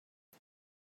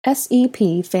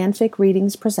SEP Fanfic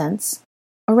Readings presents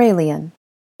Aurelian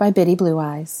by Biddy Blue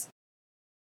Eyes.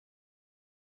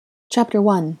 Chapter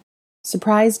 1.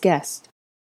 Surprise Guest.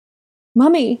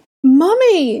 "Mummy!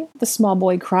 Mummy!" the small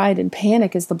boy cried in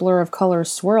panic as the blur of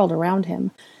colors swirled around him.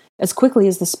 As quickly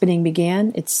as the spinning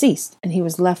began, it ceased, and he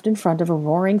was left in front of a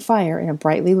roaring fire in a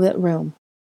brightly lit room.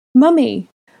 "Mummy!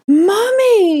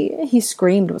 Mummy!" he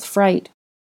screamed with fright.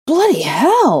 "Bloody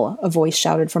hell!" a voice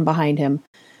shouted from behind him,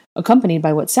 accompanied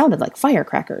by what sounded like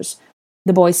firecrackers.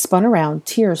 The boy spun around,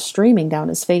 tears streaming down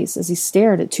his face as he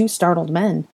stared at two startled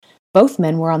men. Both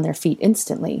men were on their feet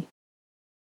instantly.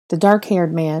 The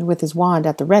dark-haired man with his wand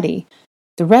at the ready.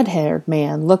 The red-haired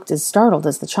man looked as startled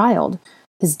as the child.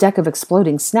 His deck of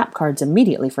exploding snap cards,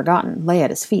 immediately forgotten, lay at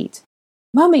his feet.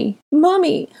 "Mummy!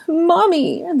 Mummy!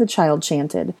 Mummy!" the child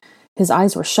chanted. His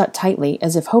eyes were shut tightly,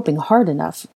 as if hoping hard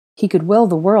enough he could will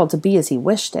the world to be as he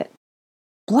wished it.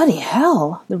 "Bloody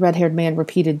hell!" the red-haired man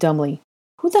repeated dumbly.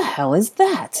 "Who the hell is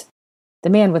that?" The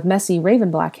man with messy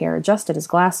raven-black hair adjusted his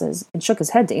glasses and shook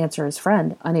his head to answer his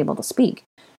friend, unable to speak.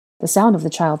 The sound of the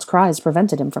child's cries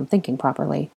prevented him from thinking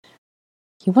properly.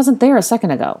 "He wasn't there a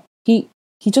second ago. He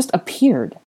just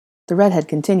appeared," the redhead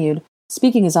continued,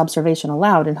 speaking his observation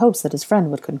aloud in hopes that his friend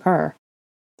would concur.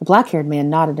 The black-haired man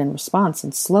nodded in response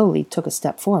and slowly took a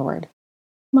step forward.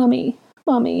 "Mummy,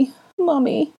 Mummy,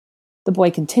 Mummy," the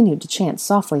boy continued to chant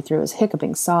softly through his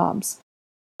hiccuping sobs.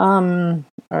 Hi?"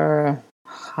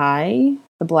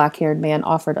 the black-haired man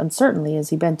offered uncertainly as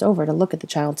he bent over to look at the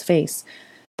child's face.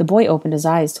 The boy opened his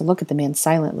eyes to look at the man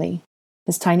silently.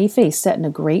 His tiny face set in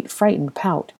a great, frightened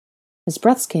pout. His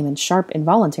breaths came in sharp,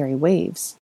 involuntary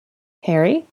waves.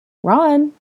 "Harry?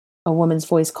 Ron?" a woman's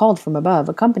voice called from above,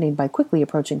 accompanied by quickly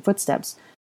approaching footsteps.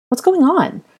 "What's going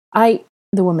on?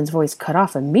 The woman's voice cut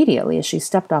off immediately as she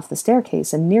stepped off the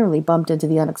staircase and nearly bumped into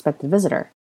the unexpected visitor.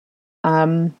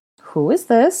 Who is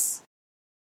this?"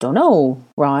 "Dunno,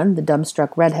 Ron," the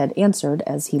dumbstruck redhead answered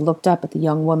as he looked up at the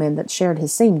young woman that shared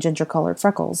his same ginger-colored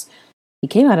freckles. "He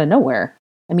came out of nowhere.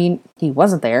 He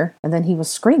wasn't there, and then he was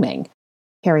screaming."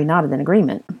 Harry nodded in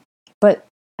agreement. "But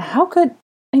how could...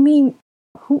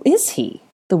 who is he?"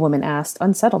 the woman asked,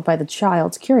 unsettled by the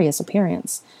child's curious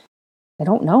appearance. "I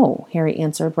don't know," Harry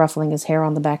answered, ruffling his hair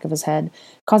on the back of his head,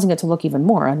 causing it to look even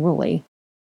more unruly.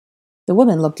 The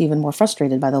woman looked even more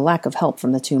frustrated by the lack of help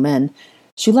from the two men.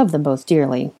 She loved them both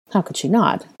dearly. How could she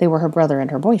not? They were her brother and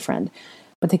her boyfriend,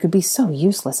 but they could be so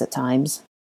useless at times.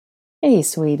 "Hey,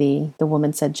 sweetie," the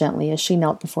woman said gently as she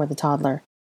knelt before the toddler.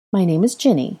 "My name is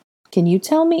Ginny. Can you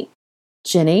tell me—"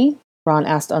 "Ginny?" Ron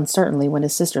asked uncertainly when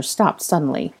his sister stopped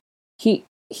suddenly.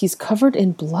 He's covered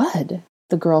in blood,"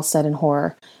 the girl said in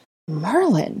horror.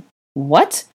 "Merlin!"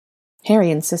 "What?"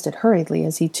 Harry insisted hurriedly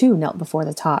as he too knelt before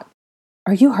the tot.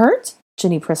 "Are you hurt?"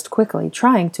 Ginny pressed quickly,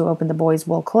 trying to open the boy's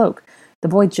wool cloak. The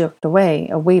boy jerked away,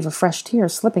 a wave of fresh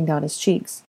tears slipping down his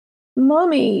cheeks.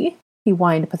 "Mummy," he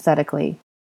whined pathetically.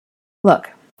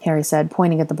 "Look," Harry said,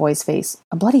 pointing at the boy's face.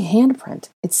 "A bloody handprint.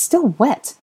 It's still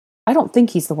wet. I don't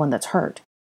think he's the one that's hurt."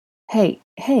 Hey,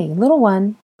 little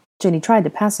one." Ginny tried to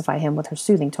pacify him with her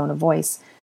soothing tone of voice.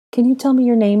 "Can you tell me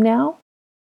your name now?"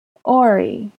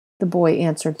 "Ori," the boy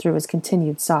answered through his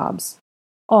continued sobs.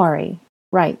 "Ori.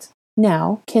 Right.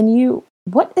 Now, can you—"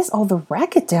 "What is all the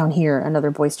racket down here?" another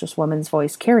boisterous woman's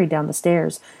voice carried down the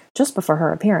stairs just before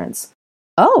her appearance.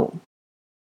 "Oh!"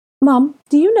 "Mom,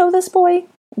 do you know this boy?"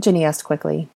 Ginny asked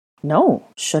quickly. "No.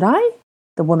 Should I?"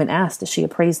 the woman asked as she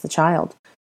appraised the child.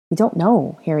 "We don't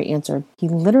know," Harry answered. "He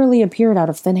literally appeared out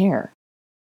of thin air."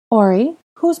 "Ori,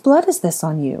 whose blood is this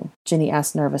on you?" Ginny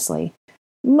asked nervously.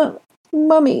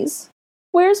 Mummy's.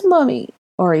 Where's Mummy?"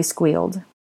 Ori squealed.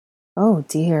 "Oh,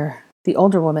 dear." The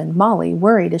older woman, Molly,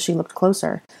 worried as she looked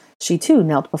closer. She, too,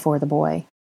 knelt before the boy.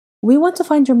 "We want to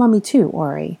find your mummy, too,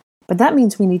 Ori. But that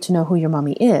means we need to know who your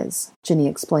mummy is," Ginny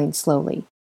explained slowly.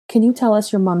 "Can you tell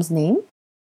us your mum's name?"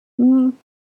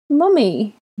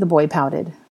 Mummy," the boy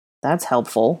pouted. "That's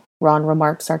helpful," Ron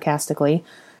remarked sarcastically.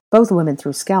 Both women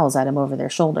threw scowls at him over their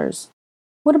shoulders.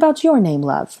 "What about your name,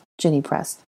 love?" Ginny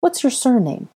pressed. "What's your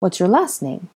surname? What's your last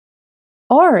name?"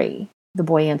 "Ori," the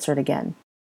boy answered again.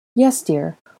 "Yes,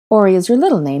 dear. Ori is your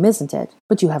little name, isn't it?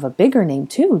 But you have a bigger name,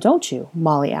 too, don't you?"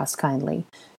 Molly asked kindly,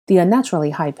 the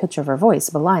unnaturally high pitch of her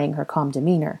voice belying her calm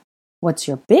demeanor. "What's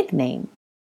your big name?"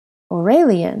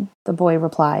 "Aurelian," the boy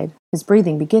replied, his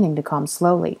breathing beginning to calm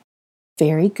slowly.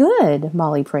 "Very good,"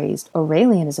 Molly praised.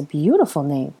 "Aurelian is a beautiful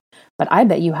name. But I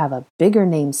bet you have a bigger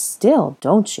name still,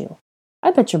 don't you? I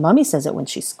bet your mummy says it when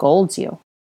she scolds you.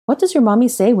 What does your mummy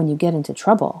say when you get into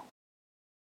trouble?"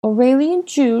 "Aurelian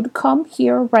Jude, come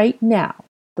here right now,"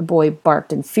 the boy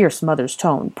barked in fierce mother's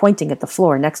tone, pointing at the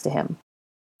floor next to him.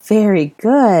 Very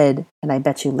good. And I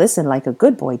bet you listen like a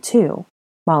good boy, too.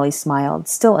 Molly smiled,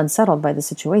 still unsettled by the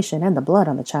situation and the blood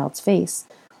on the child's face.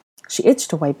 She itched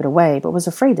to wipe it away, but was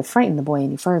afraid to frighten the boy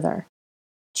any further.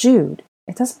 Jude,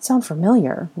 it doesn't sound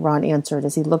familiar, Ron answered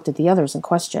as he looked at the others in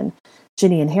question.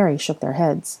 Ginny and Harry shook their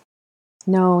heads.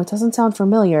 No, it doesn't sound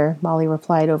familiar, Molly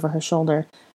replied over her shoulder.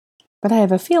 But I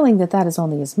have a feeling that is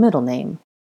only his middle name.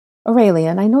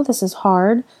 Aurelian, I know this is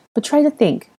hard, but try to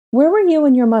think. Where were you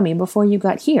and your mummy before you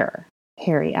got here?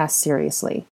 Harry asked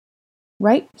seriously.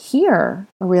 Right here,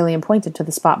 Aurelian pointed to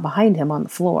the spot behind him on the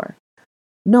floor.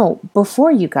 No,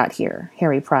 before you got here,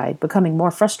 Harry cried, becoming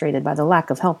more frustrated by the lack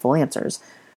of helpful answers.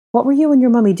 What were you and your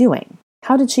mummy doing?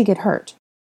 How did she get hurt?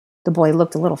 The boy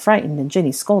looked a little frightened, and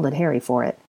Ginny scolded Harry for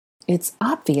it. It's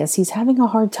obvious he's having a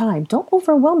hard time. Don't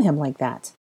overwhelm him like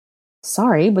that.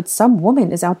 Sorry, but some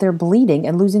woman is out there bleeding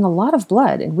and losing a lot of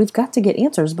blood, and we've got to get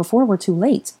answers before we're too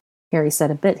late, Harry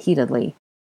said a bit heatedly.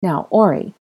 Now,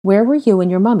 Ori, where were you and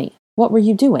your mummy? What were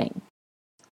you doing?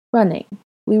 Running.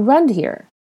 We runned here,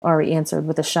 Ori answered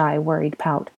with a shy, worried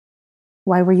pout.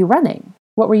 Why were you running?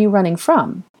 What were you running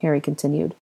from? Harry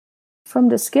continued. From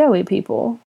the scary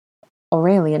people.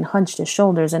 Aurelian hunched his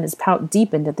shoulders and his pout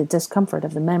deepened at the discomfort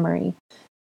of the memory.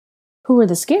 Who were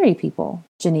the scary people?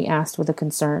 Ginny asked with a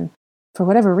concern. For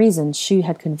whatever reason, she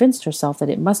had convinced herself that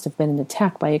it must have been an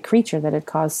attack by a creature that had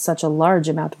caused such a large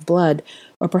amount of blood,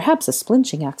 or perhaps a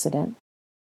splinching accident.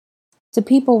 The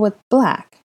people with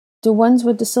black. The ones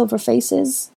with the silver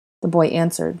faces? The boy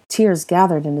answered, tears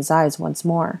gathered in his eyes once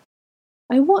more.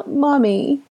 I want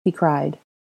Mommy, he cried.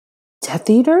 Death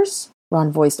Eaters? Ron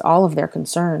voiced all of their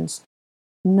concerns.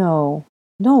 No,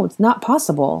 it's not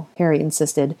possible, Harry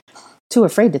insisted, too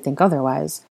afraid to think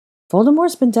otherwise.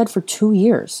 Voldemort's been dead for 2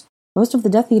 years. Most of the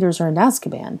Death Eaters are in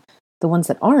Azkaban. The ones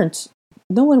that aren't,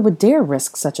 no one would dare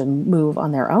risk such a move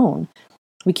on their own.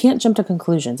 We can't jump to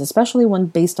conclusions, especially one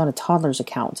based on a toddler's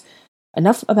account.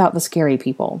 Enough about the scary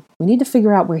people. We need to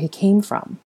figure out where he came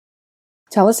from.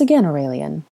 Tell us again,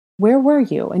 Aurelian. Where were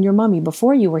you and your mummy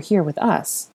before you were here with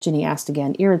us? Ginny asked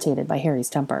again, irritated by Harry's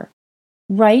temper.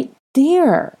 Right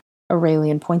there.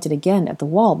 Aurelian pointed again at the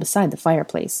wall beside the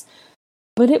fireplace.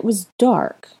 But it was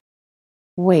dark.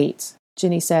 Wait,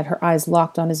 Ginny said, her eyes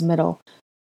locked on his middle.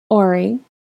 Ori,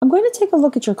 I'm going to take a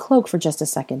look at your cloak for just a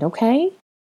second, okay?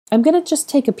 I'm going to just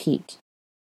take a peek.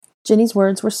 Ginny's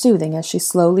words were soothing as she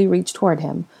slowly reached toward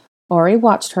him. Ori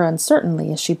watched her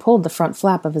uncertainly as she pulled the front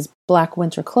flap of his black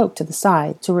winter cloak to the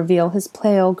side to reveal his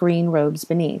pale green robes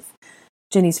beneath.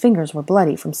 Ginny's fingers were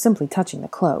bloody from simply touching the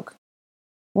cloak.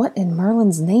 What in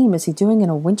Merlin's name is he doing in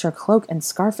a winter cloak and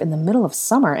scarf in the middle of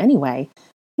summer, anyway?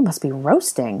 He must be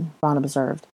roasting, Ron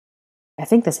observed. I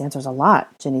think this answers a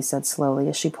lot, Ginny said slowly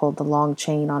as she pulled the long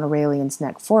chain on Aurelian's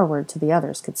neck forward so the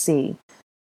others could see.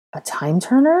 A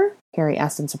time-turner? Harry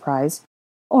asked in surprise.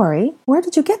 Ori, where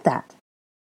did you get that?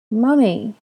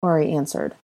 Mummy, Ori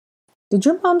answered. Did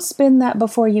your mom spin that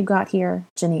before you got here?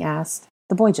 Ginny asked.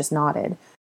 The boy just nodded.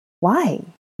 Why?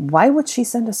 Why would she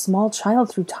send a small child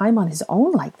through time on his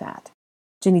own like that?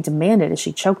 Ginny demanded as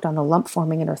she choked on the lump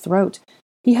forming in her throat.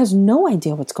 He has no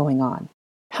idea what's going on.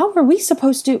 How are we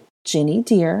supposed to— Ginny,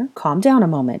 dear, calm down a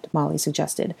moment, Molly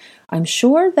suggested. I'm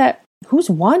sure that— Whose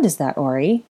wand is that,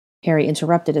 Ori? Harry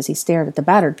interrupted as he stared at the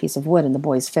battered piece of wood in the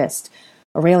boy's fist.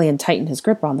 Aurelian tightened his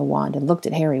grip on the wand and looked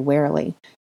at Harry warily.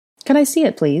 Can I see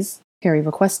it, please? Harry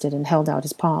requested and held out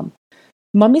his palm.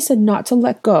 Mummy said not to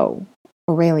let go.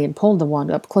 Aurelian pulled the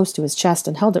wand up close to his chest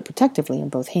and held it protectively in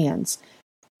both hands.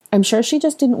 I'm sure she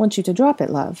just didn't want you to drop it,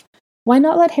 love. Why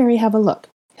not let Harry have a look?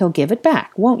 He'll give it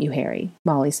back, won't you, Harry?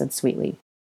 Molly said sweetly.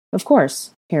 Of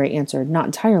course, Harry answered, not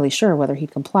entirely sure whether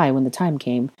he'd comply when the time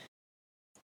came.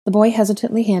 The boy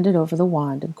hesitantly handed over the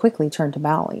wand and quickly turned to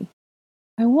Molly.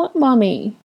 I want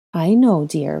Mommy. I know,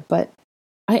 dear, but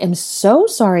I am so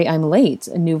sorry I'm late,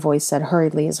 a new voice said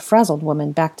hurriedly as a frazzled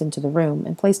woman backed into the room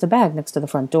and placed a bag next to the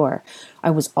front door. I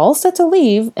was all set to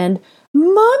leave, and—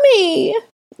 Mommy!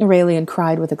 Aurelian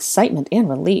cried with excitement and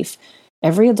relief.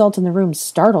 Every adult in the room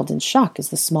startled in shock as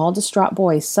the small, distraught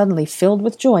boy, suddenly filled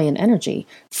with joy and energy,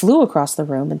 flew across the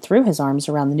room and threw his arms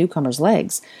around the newcomer's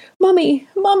legs. Mommy!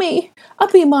 Mommy!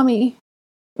 Uppy, Mommy!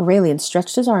 Aurelian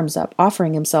stretched his arms up,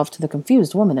 offering himself to the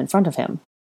confused woman in front of him.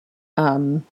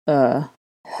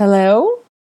 Hello?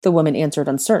 The woman answered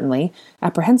uncertainly,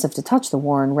 apprehensive to touch the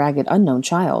worn, ragged, unknown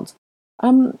child.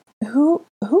 Who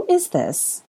is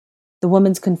this? The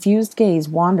woman's confused gaze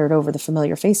wandered over the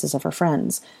familiar faces of her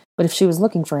friends, but if she was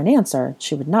looking for an answer,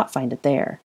 she would not find it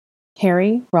there.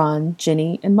 Harry, Ron,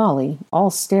 Ginny, and Molly all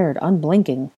stared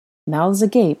unblinking, mouths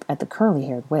agape at the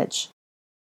curly-haired witch.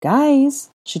 Guys,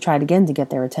 she tried again to get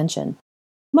their attention.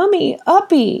 Mummy,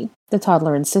 Uppy! The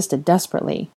toddler insisted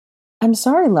desperately. I'm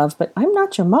sorry, love, but I'm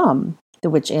not your mum, the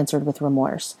witch answered with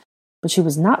remorse. But she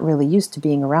was not really used to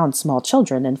being around small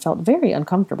children and felt very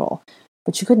uncomfortable.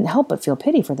 But she couldn't help but feel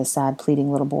pity for the sad,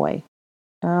 pleading little boy.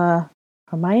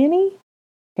 Hermione?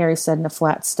 Harry said in a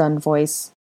flat, stunned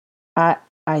voice.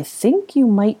 I think you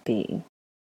might be.